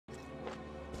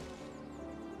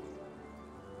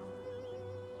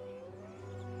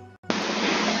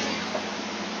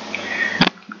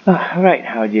Alright,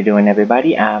 how you doing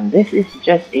everybody? This is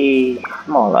just a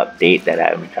small update that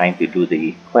I'm trying to do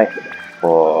the quest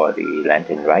for the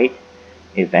Lantern Rite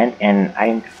event, and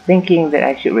I'm thinking that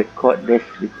I should record this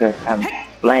because I'm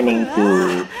planning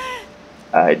to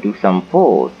do some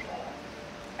polls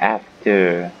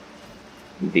after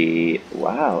the...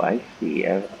 Wow, I see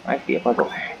a puzzle.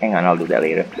 Hang on, I'll do that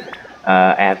later.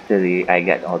 After I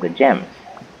got all the gems.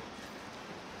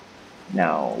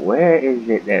 Now, where is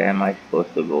it that am I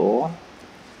supposed to go?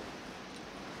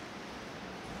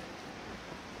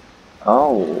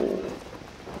 Oh,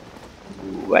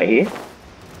 right here?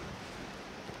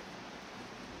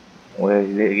 Where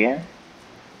is it again?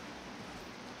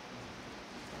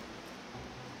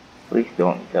 Please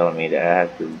don't tell me that I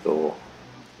have to go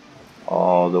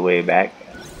all the way back.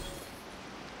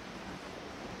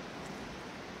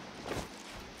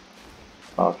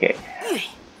 Okay.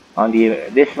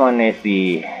 This one is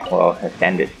the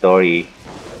standard story,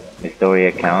 the story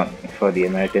account for the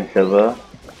American server.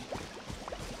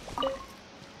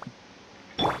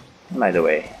 By the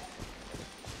way,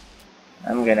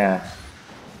 I'm gonna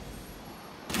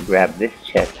grab this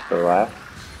chest for a while.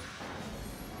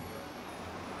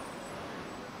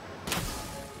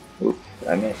 Oops,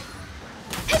 I missed.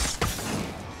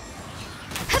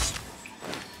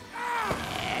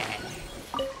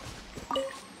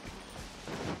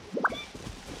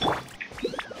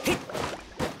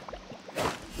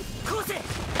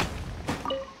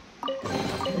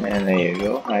 And there you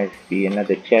go. I see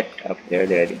another chest up there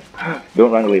that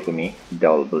don't run away from me,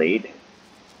 dull blade.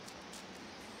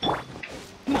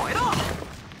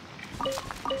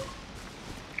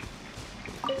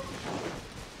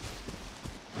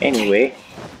 Anyway,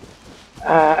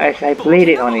 as I played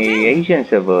it on the Asian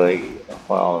server,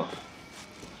 well,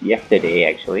 yesterday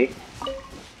actually,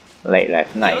 late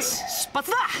last night,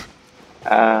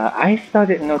 I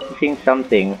started noticing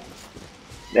something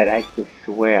that I could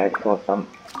swear I saw some...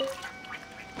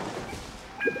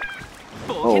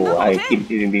 Oh, I keep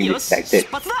being distracted.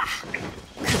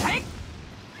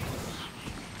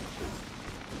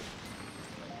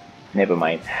 Never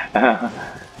mind.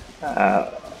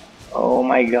 Oh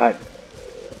my god,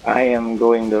 I am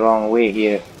going the wrong way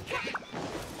here.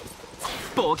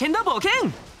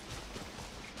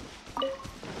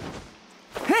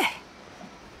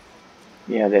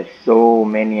 Yeah, there's so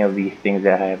many of these things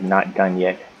that I have not done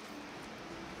yet.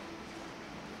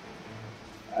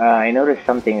 I noticed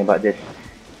something about this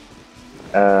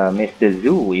Mr.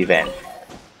 Zoo event.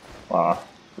 Well,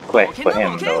 quest for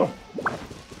him though.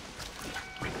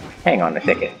 Hang on a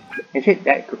second. Is it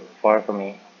that far from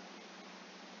me?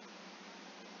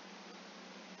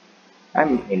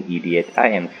 I'm an idiot. I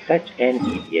am such an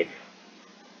idiot.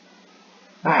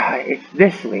 It's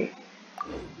this way.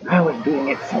 I was doing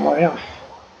it somewhere else.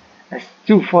 That's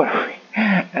too far away.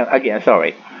 Again,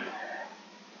 sorry.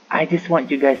 I just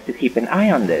want you guys to keep an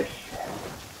eye on this.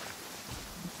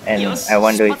 And I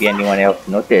wonder if anyone else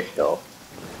noticed though.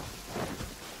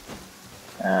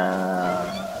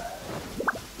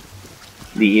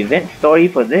 The event story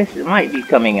for this might be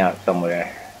coming out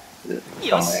somewhere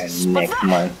next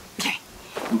month.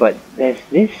 But there's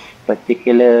this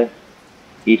particular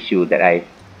issue that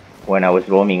when I was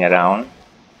roaming around,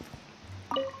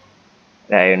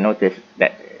 that I noticed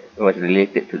that was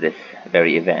related to this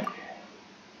very event.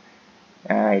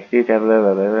 I still have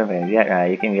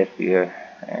you can just here,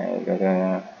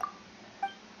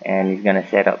 and he's gonna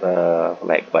set up a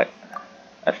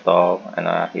stall,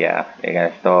 and yeah, they're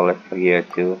gonna stall it for here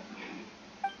too.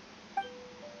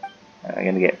 Are they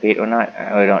gonna get paid or not?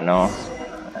 I don't know.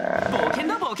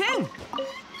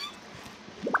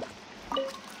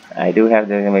 I do have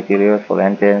the materials for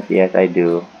lanterns. Yes, I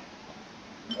do.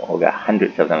 Oh, got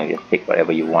hundreds of them. Just take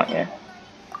whatever you want, yeah.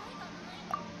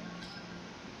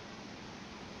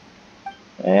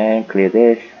 And clear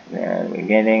this.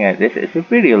 Beginning. This is a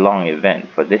pretty long event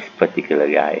for this particular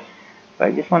guy. But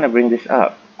I just want to bring this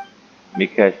up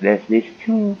because there's these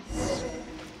two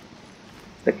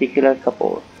particular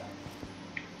couples.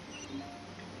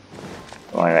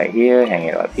 One right here, hang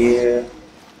it up here.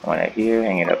 One right here,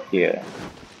 hang it up here.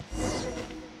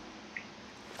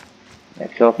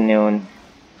 At 12 noon.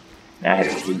 Now I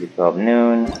have to do 12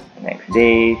 noon. Next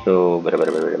day, so...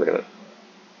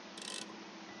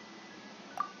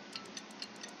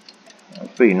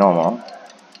 It's pretty normal.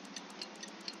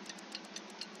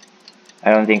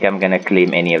 I don't think I'm gonna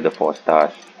claim any of the 4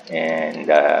 stars and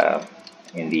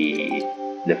in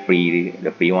the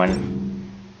free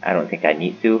one. I don't think I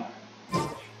need to.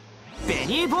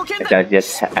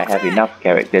 Because I have enough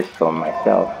characters for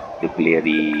myself to clear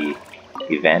the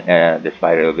event, the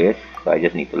Spider Abyss. so I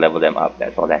just need to level them up.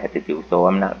 That's all I had to do. So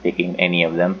I'm not picking any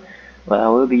of them, but I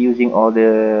will be using all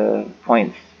the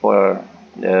points for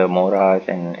the Moras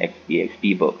and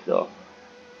XP books. So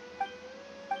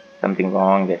something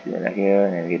wrong, that's here,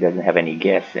 and he doesn't have any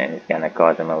guests, and it's gonna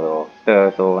cause him a little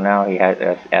stir. So now he has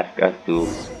asked us to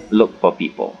look for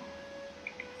people,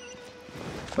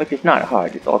 which is not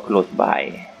hard. It's all close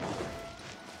by.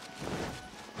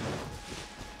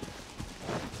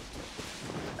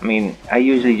 I mean, I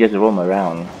usually just roam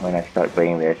around when I start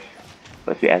playing this.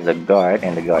 First we ask the guard,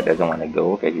 and the guard doesn't want to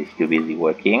go because he's too busy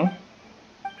working.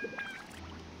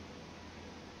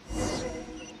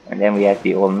 And then we have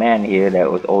the old man here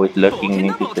that was always looking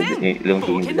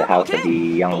into the house of the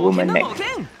young woman next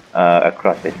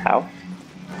across this house.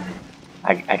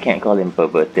 I can't call him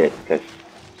perverted because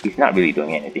he's not really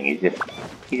doing anything.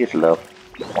 He just loves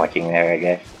watching her, I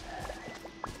guess.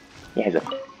 He has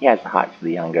a heart for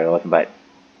the young girls, but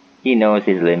he knows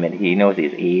his limit. He knows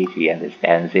his age. He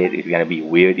understands it. It's gonna be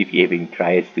weird if he even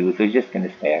tries to, so he's just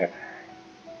gonna stare,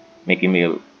 making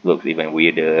me look even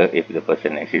weirder if the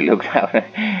person actually looks out.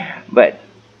 But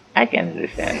I can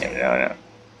understand him. No.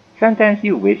 Sometimes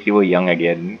you wish you were young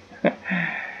again.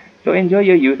 So enjoy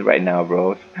your youth right now,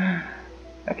 bros.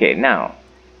 Okay, now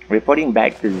reporting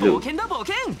back to Zoo,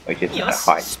 which is not a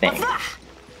hard thing.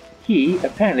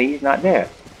 Apparently he's not there.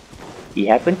 He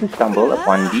happened to stumble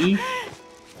upon these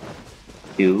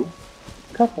two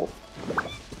couples,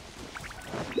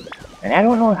 and I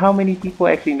don't know how many people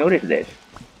actually noticed this.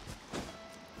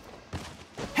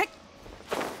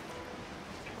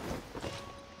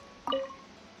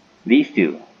 These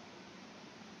two.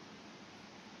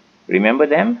 Remember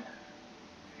them?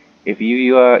 If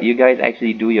you guys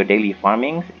actually do your daily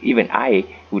farmings, even I,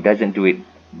 who doesn't do it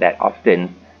that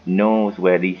often, knows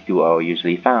where these two are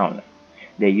usually found.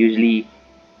 They usually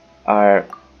are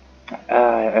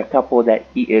a couple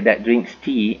that drinks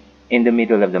tea in the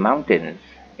middle of the mountains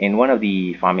in one of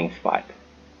the farming spots,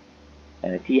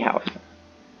 and a tea house.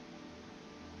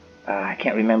 I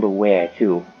can't remember where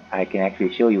too. I can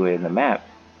actually show you it in the map.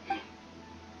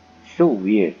 So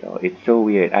weird though. It's so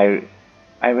weird.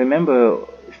 I remember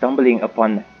stumbling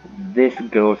upon this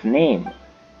girl's name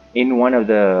in one of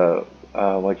the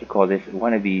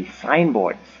one of the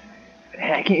signboards,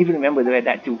 and I can't even remember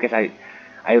that too because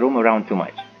I roam around too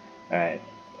much. Alright,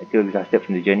 I feel exhausted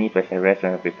from the journey. Press a rest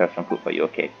and prepare some food for you.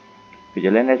 Okay, could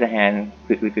you lend us a hand?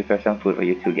 Quickly prepare some food for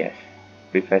you two guests.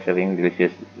 Prepare serving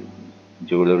delicious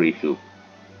jewelry soup.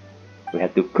 We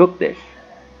have to cook this.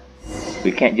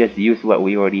 We can't just use what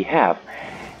we already have.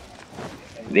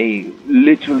 They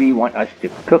literally want us to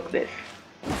cook this.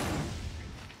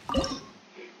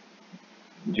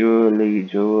 Jewelry.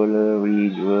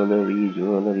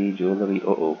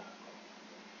 Uh-oh.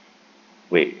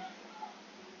 Wait.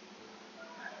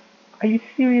 Are you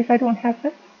serious? I don't have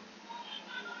that?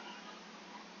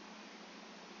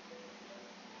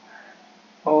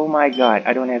 Oh my god,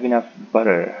 I don't have enough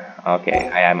butter. Okay,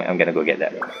 I'm gonna go get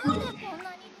that.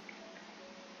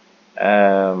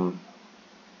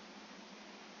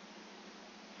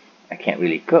 I can't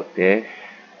really cook this,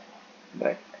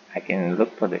 but I can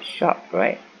look for the shop,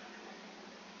 right?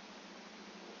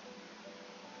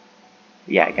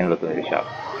 Yeah, I can look for the shop.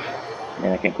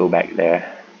 Then I can go back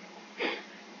there.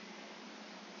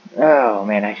 Oh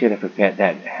man, I should have prepared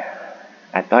that.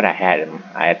 I thought I had them.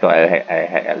 I thought I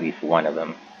had at least one of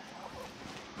them.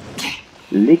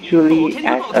 Literally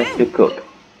asked us to cook.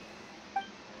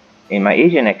 In my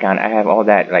Asian account, I have all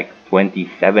that, like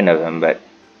 27 of them, but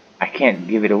I can't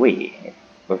give it away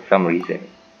for some reason.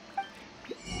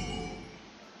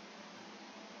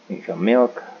 Need some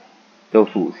milk,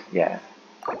 tofu, yeah.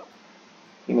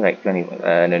 Give me like 20.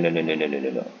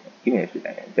 No. Give me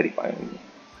 35.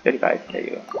 35. There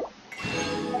you go.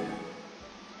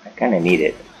 I kind of need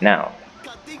it now.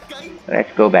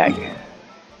 Let's go back.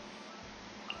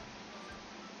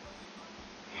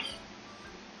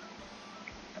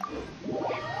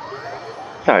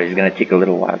 Sorry, it's gonna take a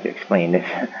little while to explain this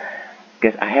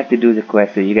because I have to do the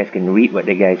quest so you guys can read what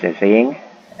the guys are saying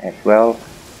as well.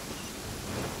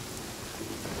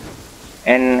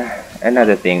 And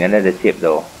another tip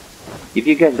though, if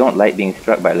you guys don't like being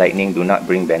struck by lightning, do not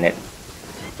bring Bennett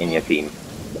in your team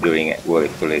during world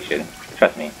exploration.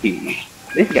 Trust me,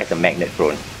 this guy's a magnet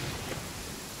prone.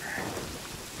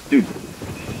 Dude,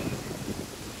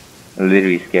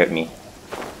 literally scared me.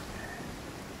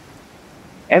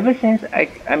 Ever since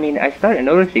I started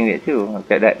noticing it too.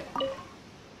 Okay, that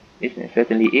it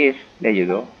certainly is. There you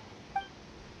go.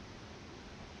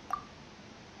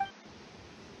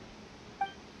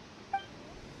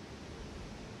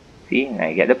 See,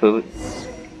 I get the food.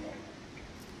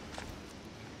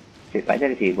 Sit by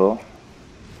the table.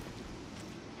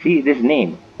 See this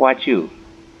name, Huachu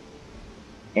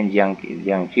and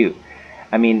Jianqi.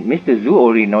 I mean, Mr. Zhu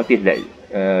already noticed that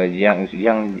Jianqi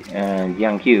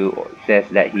says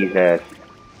that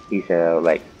he's a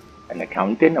like an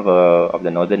accountant of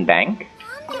the Northern Bank.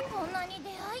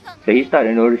 So he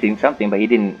started noticing something, but he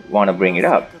didn't want to bring it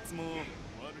up.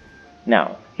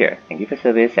 Now, here, thank you for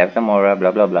service, have some aura,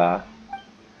 blah blah blah.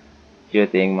 Sure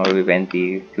thing, more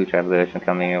Viventi, 2 travelers are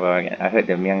coming over again. I heard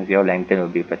the Miangxiao lantern will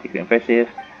be particularly impressive.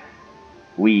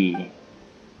 We'll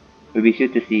be sure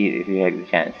to see it if you have the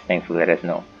chance. Thanks for letting us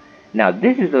know. Now,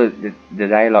 this is the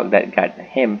dialogue that got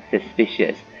him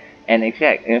suspicious. And in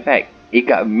fact, it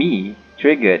got me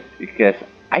triggered because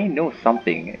I know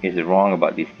something is wrong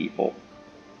about these people.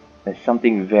 There's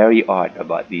something very odd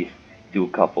about these two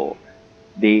couple.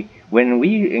 When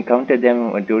we encountered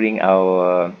them during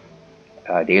our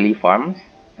daily farms,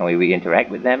 and when we interact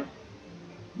with them,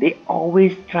 they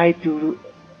always try to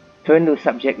turn the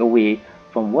subject away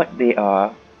from what they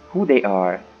are, who they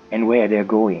are, and where they're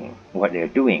going, what they're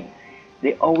doing.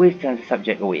 They always turn the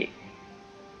subject away.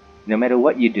 No matter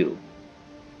what you do,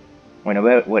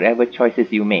 whatever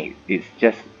choices you make, it's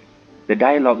just the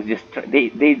dialogue.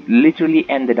 They literally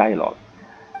end the dialogue.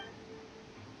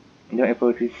 Don't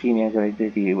approach see me as a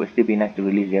it would still be nice to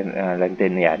release their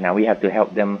lantern. Yeah, now we have to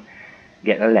help them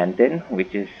get a lantern,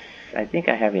 which is, I think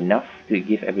I have enough to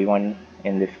give everyone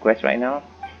in this quest right now.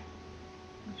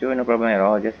 Sure, no problem at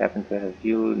all. Just happen to have a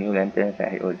few new lanterns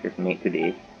I will just make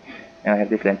today. Now I have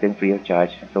this lantern free of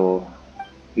charge, so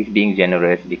he's being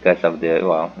generous because of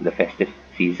the festive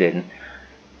season.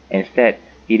 Instead,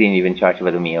 he didn't even charge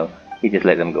for the meal. He just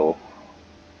let them go.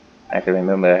 As I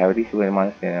remember, how these were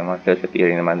monsters appear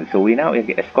in the mountain. So we now are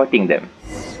escorting them.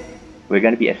 We're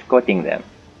going to be escorting them,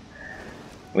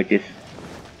 which is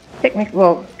technically,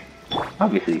 well,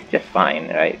 obviously it's just fine,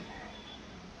 right?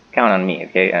 Count on me,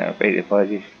 okay? I'm afraid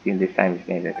apologies in this time is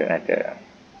made at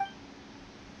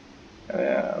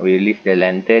we release the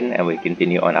lantern and we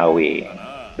continue on our way.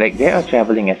 Like, they are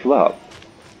traveling as well.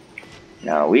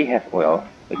 Now we have oil.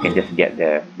 We can just get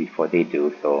there before they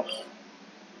do, so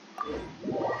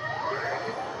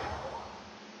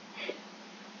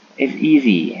it's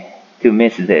easy to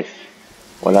miss this.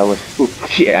 While I was,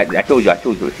 shit, I told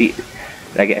you, see,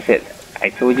 like I said, I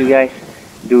told you guys,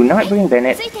 do not bring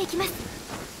Bennett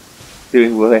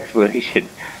during world exploration.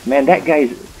 Man, that guy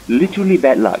is literally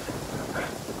bad luck.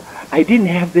 I didn't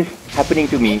have this happening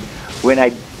to me when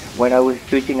I was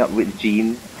switching up with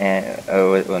Jean and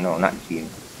well, no, not Jean.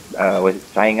 Was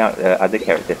trying out other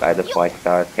characters, either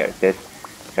 5-star characters,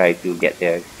 try to get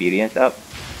their experience up.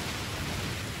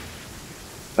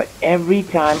 But every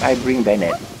time I bring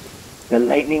Bennett, the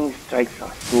lightning strikes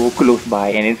are so close by,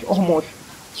 and it's almost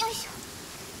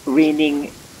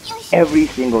raining every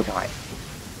single time.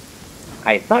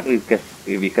 I thought it was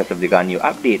because of the Ganyu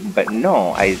update, but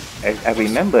no, I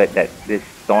remembered that this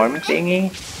storm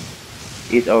thingy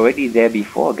is already there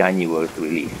before Ganyu was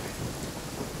released.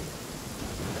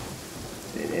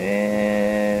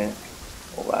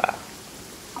 Wow.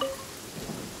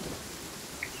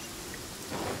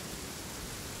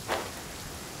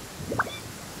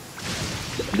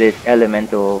 This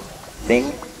elemental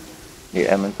thing, the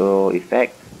elemental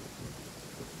effect.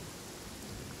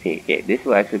 Okay, this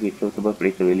will actually be a suitable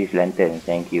place to release lantern.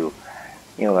 Thank you.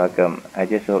 You're welcome. I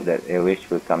just hope that a wish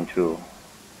will come true.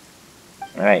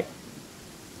 Alright.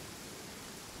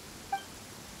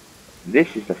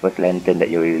 This is the first lantern that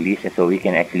you release, so we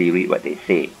can actually read what they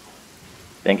say.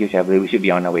 Thank you, traveler. We should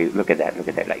be on our way. Look at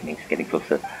that lightning. It's getting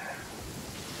closer.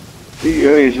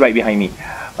 It's right behind me.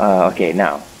 Okay,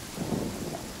 now.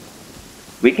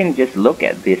 We can just look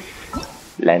at this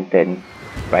lantern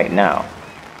right now.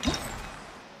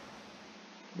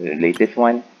 The latest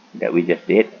one that we just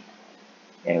did,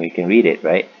 and we can read it,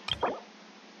 right?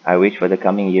 I wish for the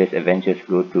coming years adventures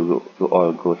to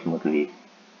all go smoothly.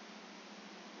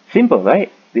 Simple,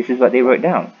 right? This is what they wrote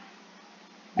down.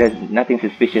 There's nothing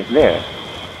suspicious there.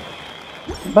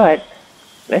 But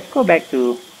let's go back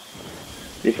to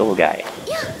this old guy.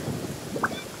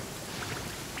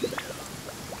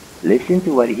 Listen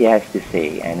to what he has to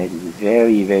say, and it is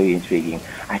very, very intriguing.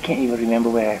 I can't even remember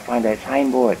where I found that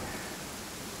signboard.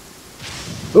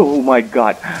 Oh my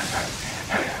god.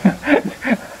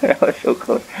 That was so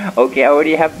close. Okay, I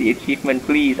already have the achievement,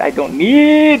 please. I don't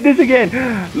need this again.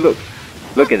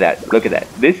 Look at that.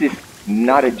 This is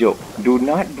not a joke. Do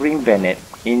not bring Bennett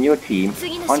in your team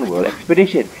on World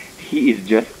Expedition. He is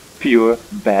just pure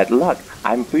bad luck.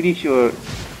 I'm pretty sure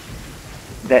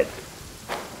that,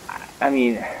 I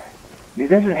mean, this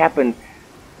doesn't happen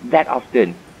that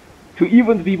often to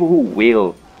even the people who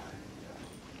will.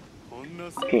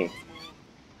 Okay.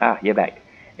 Ah, you're back.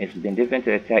 It's been different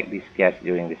to attack these guests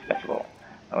during this festival.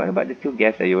 What about the two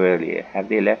guests that you were earlier? Have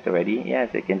they left already? Yes,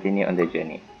 they continue on their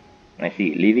journey. I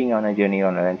see. Leaving on a journey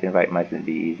on a lantern ride mustn't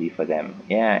be easy for them.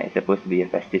 Yeah, it's supposed to be a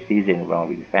festive season along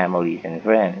with families and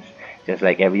friends, just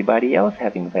like everybody else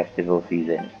having festival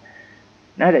seasons.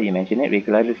 Now that you mention it,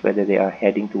 regardless whether they are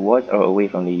heading towards or away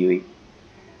from the UE,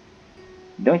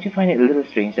 don't you find it a little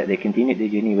strange that they continued the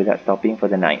journey without stopping for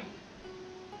the night?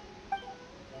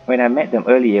 When I met them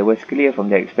earlier, it was clear from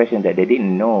their expression that they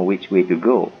didn't know which way to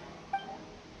go.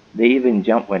 They even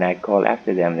jumped when I called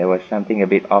after them. There was something a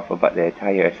bit off about their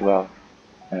attire as well.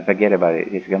 Forget about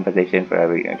it. It's compensation for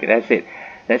everything. Okay, that's it.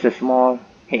 That's a small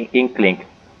inkling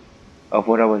of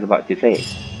what I was about to say.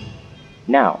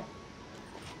 Now,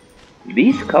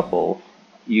 these couples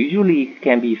usually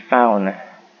can be found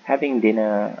having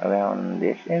dinner around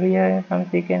this area, if I'm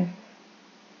mistaken.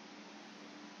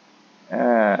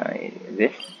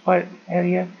 This part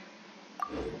area?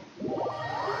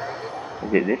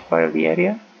 Is it this part of the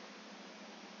area?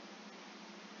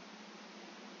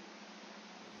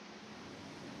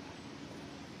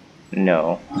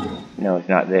 No. No, it's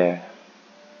not there.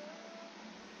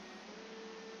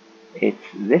 It's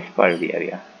this part of the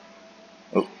area.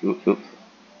 Oops, oops, oops.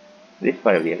 This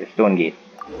part of the area, Stone Gate.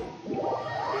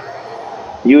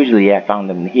 Usually I found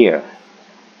them here.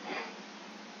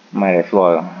 Might as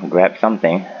well grab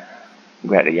something.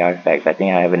 Grab the artifacts. I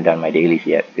think I haven't done my dailies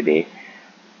yet today.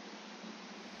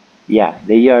 Yeah,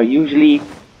 they are usually...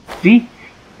 See?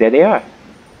 There they are.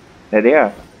 There they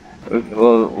are.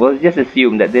 We'll just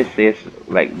assume that this is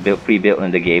like pre-built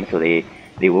in the game, so they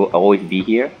will always be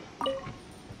here.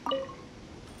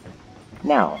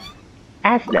 Now,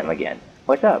 ask them again.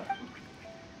 What's up?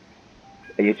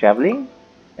 Are you traveling?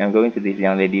 I'm going to this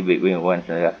young lady between once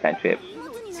and a lifetime trip.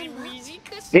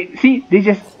 See, they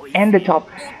just end the top.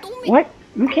 What?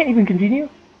 We can't even continue?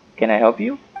 Can I help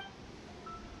you?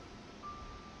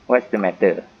 What's the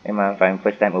matter? Am I fine?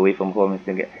 First time away from home and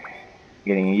still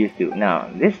getting used to. Now,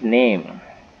 this name,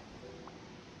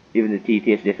 even the TT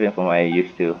is different from what I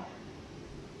used to.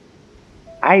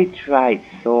 I tried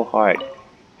so hard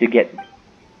to get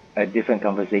a different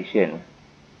conversation.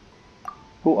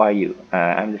 Who are you?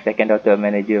 I'm the second daughter of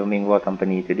manager of miHoYo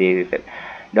company. Today,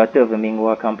 daughter of a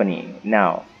miHoYo company.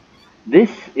 Now,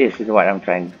 this is what I'm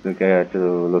trying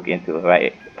to look into,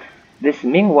 right? This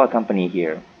miHoYo company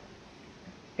here.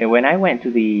 And when I went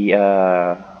to the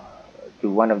to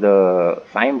one of the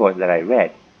signboards that I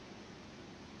read,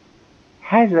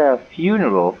 has a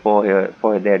funeral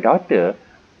for their daughter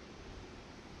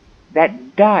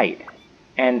that died,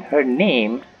 and her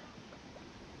name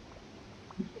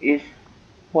is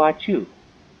Huachu.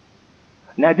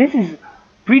 Now this is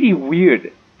pretty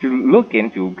weird to look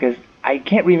into because I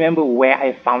can't remember where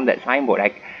I found that signboard.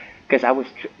 Because I was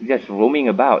just roaming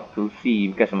about to see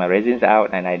because my residence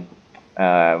out and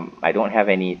I don't have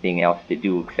anything else to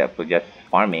do except for just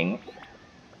farming.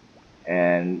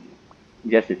 And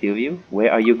just the two of you,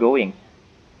 where are you going?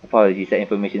 Apologies, that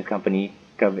information company.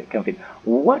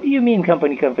 What do you mean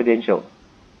company confidential?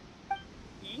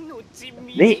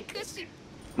 They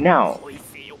now,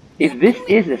 if this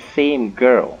is the same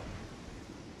girl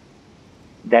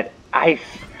that I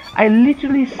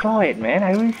literally saw it, man.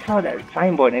 I really saw that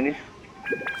signboard, and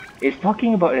it's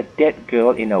talking about a dead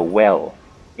girl in a well.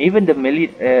 Even the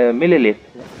military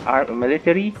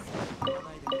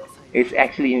is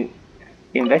actually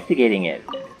investigating it,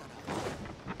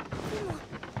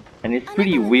 and it's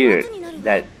pretty weird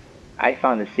that I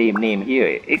found the same name here.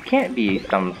 It can't be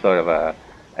some sort of a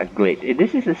glitch.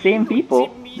 This is the same people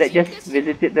that just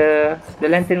visited the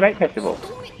Lantern Rite Festival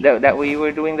that we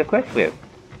were doing the quest with.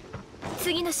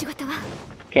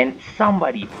 Can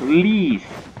somebody please,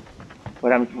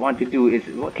 what I want to do is,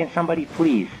 can somebody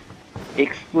please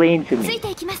explain to me,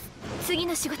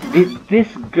 did this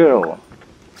girl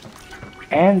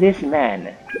and this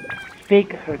man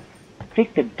fake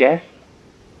the death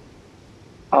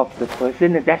of the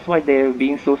person, and that's why they're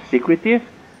being so secretive?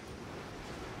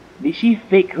 Did she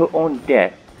fake her own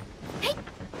death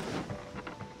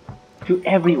to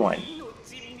everyone?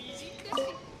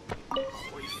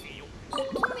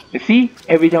 You see,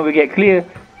 every time we get clear,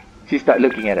 she start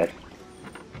looking at us.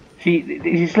 See,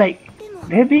 it's like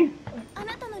they're being.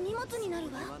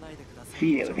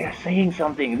 See, they're saying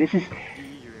something. This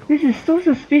is so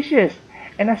suspicious.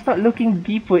 And I start looking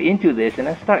deeper into this, and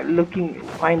I start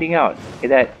finding out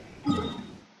that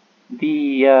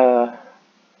the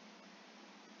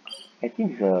I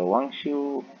think the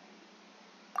Wangshu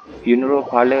funeral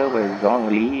parlor where Zhong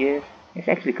Li is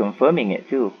actually confirming it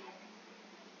too.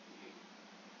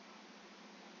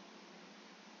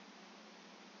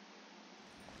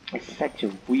 It's such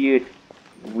a weird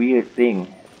weird thing.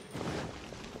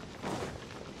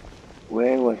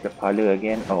 Where was the parlor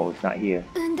again? Oh, it's not here.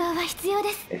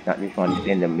 It's not this one. It's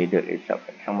in the middle. It's up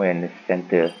somewhere in the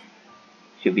center.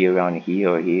 Should be around here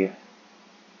or here.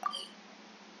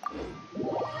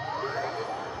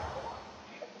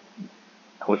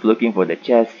 I was looking for the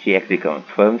chest. She actually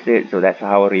confirms it, so that's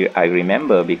how I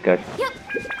remember, because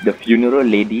the funeral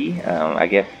lady, I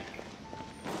guess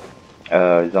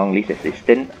Zhongli's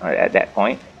assistant at that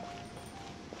point,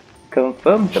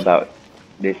 confirms about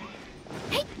this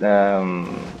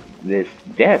this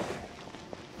death,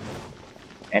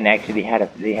 and they actually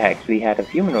had a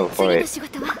funeral for it.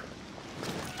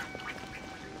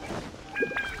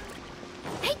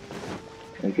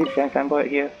 Is this signboard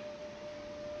here?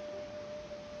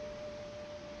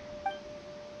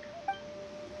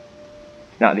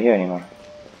 It's not here anymore.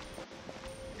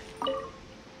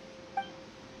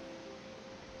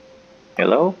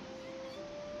 Hello?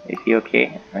 Is he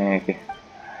okay? Okay.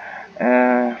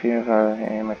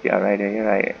 It must be alright. You're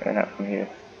right. We're not from here.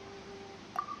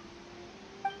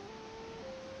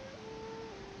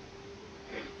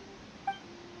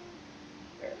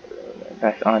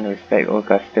 Pass on respect old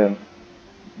custom.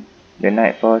 The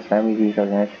night falls, families are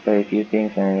necessary few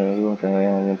things, and the rooms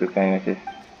are preparing us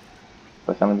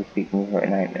for someone to speak to me at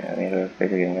night.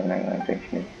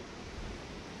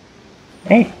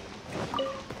 Hey!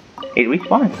 It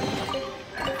responds.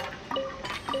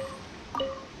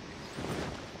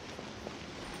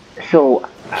 So,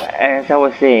 as I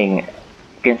was saying,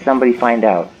 can somebody find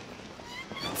out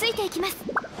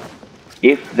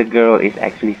if the girl is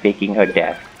actually faking her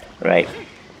death, right?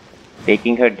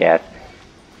 Faking her death,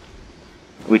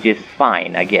 which is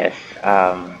fine, I guess,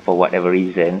 for whatever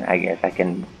reason. I guess I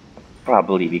can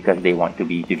probably, because they want to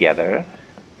be together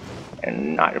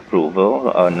and not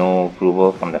approval or no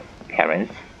approval from the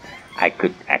parents. I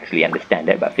could actually understand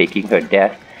that, but faking her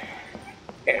death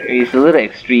is a little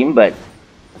extreme, but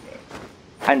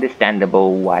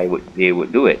understandable why they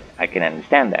would do it. I can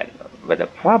understand that. But the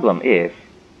problem is,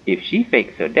 if she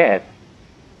fakes her death,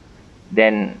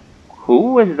 then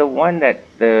who was the one that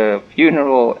the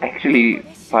funeral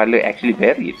parlor actually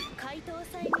buried?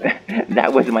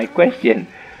 That was my question.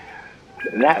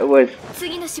 That was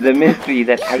the mystery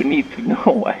that I need to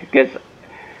know, because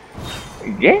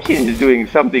Genshin is doing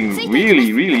something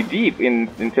really deep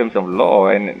in terms of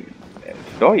lore and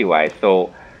story-wise.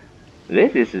 So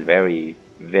this is very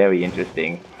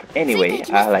interesting. Anyway,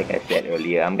 like I said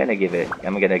earlier,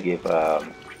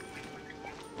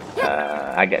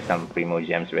 I got some Primo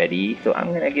gems ready, so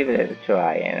I'm gonna give it a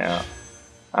try. And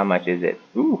how much is it?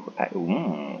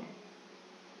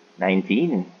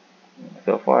 19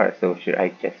 so far. So should I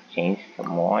just change some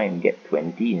more and get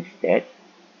 20 instead?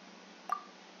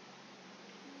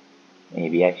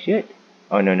 Maybe I should.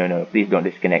 Oh no, please don't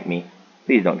disconnect me.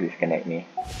 Please don't disconnect me.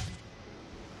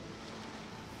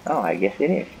 Oh, I guess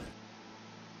it is.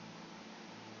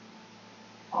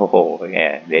 Oh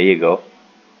yeah, there you go.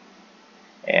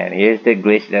 And here's the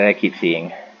glitch that I keep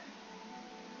seeing.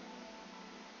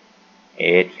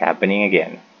 It's happening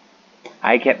again.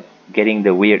 I kept getting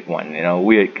the weird one,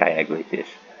 weird kind of glitches.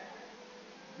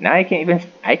 Now I can't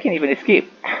even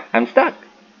escape. I'm stuck.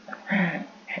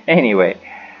 Anyway,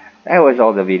 that was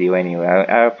all the video anyway.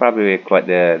 I'll probably record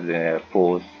the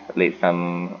post late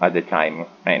some other time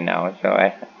right now. So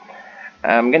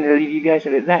I'm gonna leave you guys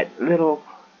with that little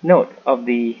note of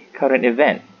the current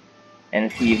event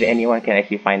and see if anyone can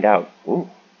actually find out. Ooh.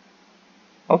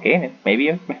 Okay,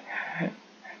 maybe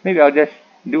I'll just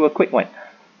do a quick one.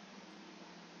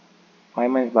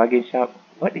 Fireman's bargain shop.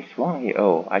 What is wrong here?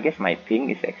 Oh, I guess my ping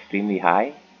is extremely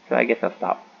high, so I guess I'll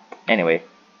stop. Anyway,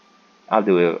 I'll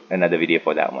do another video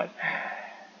for that one.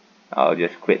 I'll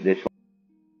just quit this one.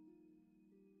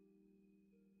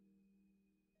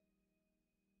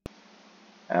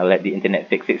 I'll let the internet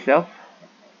fix itself.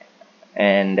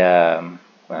 And,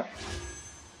 well,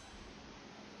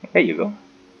 there you go.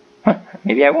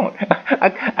 Maybe I won't.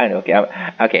 I know,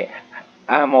 okay,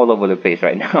 I'm all over the place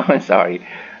right now. I'm sorry.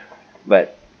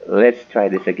 But let's try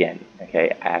this again.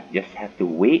 Okay, I just have to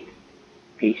wait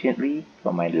patiently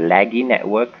for my laggy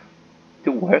network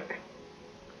to work.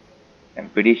 I'm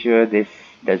pretty sure this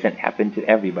doesn't happen to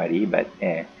everybody, but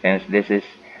since this is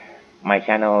my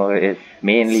channel is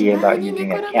mainly about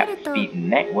using a capped speed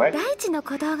network,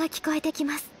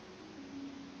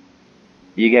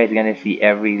 you guys gonna see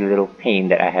every little pain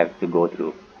that I have to go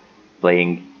through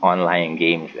playing online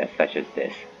games such as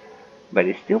this. But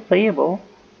it's still playable.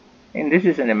 And this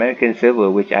is an American server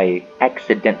which I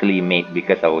accidentally made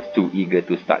because I was too eager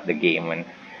to start the game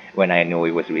when I knew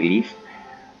it was released.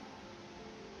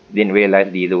 Didn't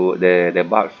realize the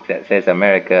box that says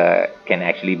America can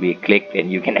actually be clicked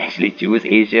and you can actually choose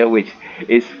Asia, which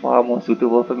is far more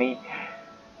suitable for me.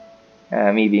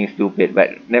 Me being stupid,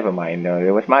 but never mind. No,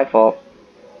 it was my fault.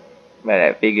 But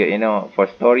I figured, for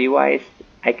story wise,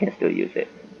 I can still use it.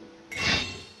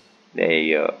 There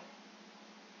you go.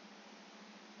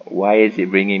 Why is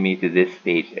it bringing me to this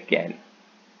stage again?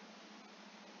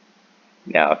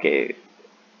 Now, okay,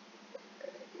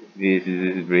 this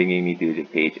is bringing me to the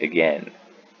page again.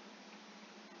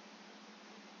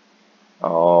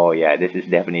 Oh yeah, this is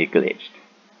definitely glitched.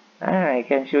 I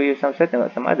can show you some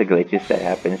other glitches that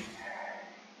happens.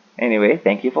 Anyway,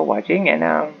 thank you for watching, and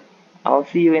I'll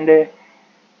see you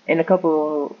in a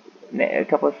couple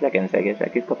of seconds, I guess,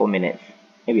 like a couple minutes,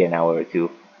 maybe an hour or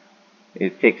two.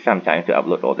 It takes some time to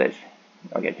upload all this.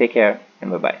 Okay, take care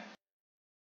and bye bye.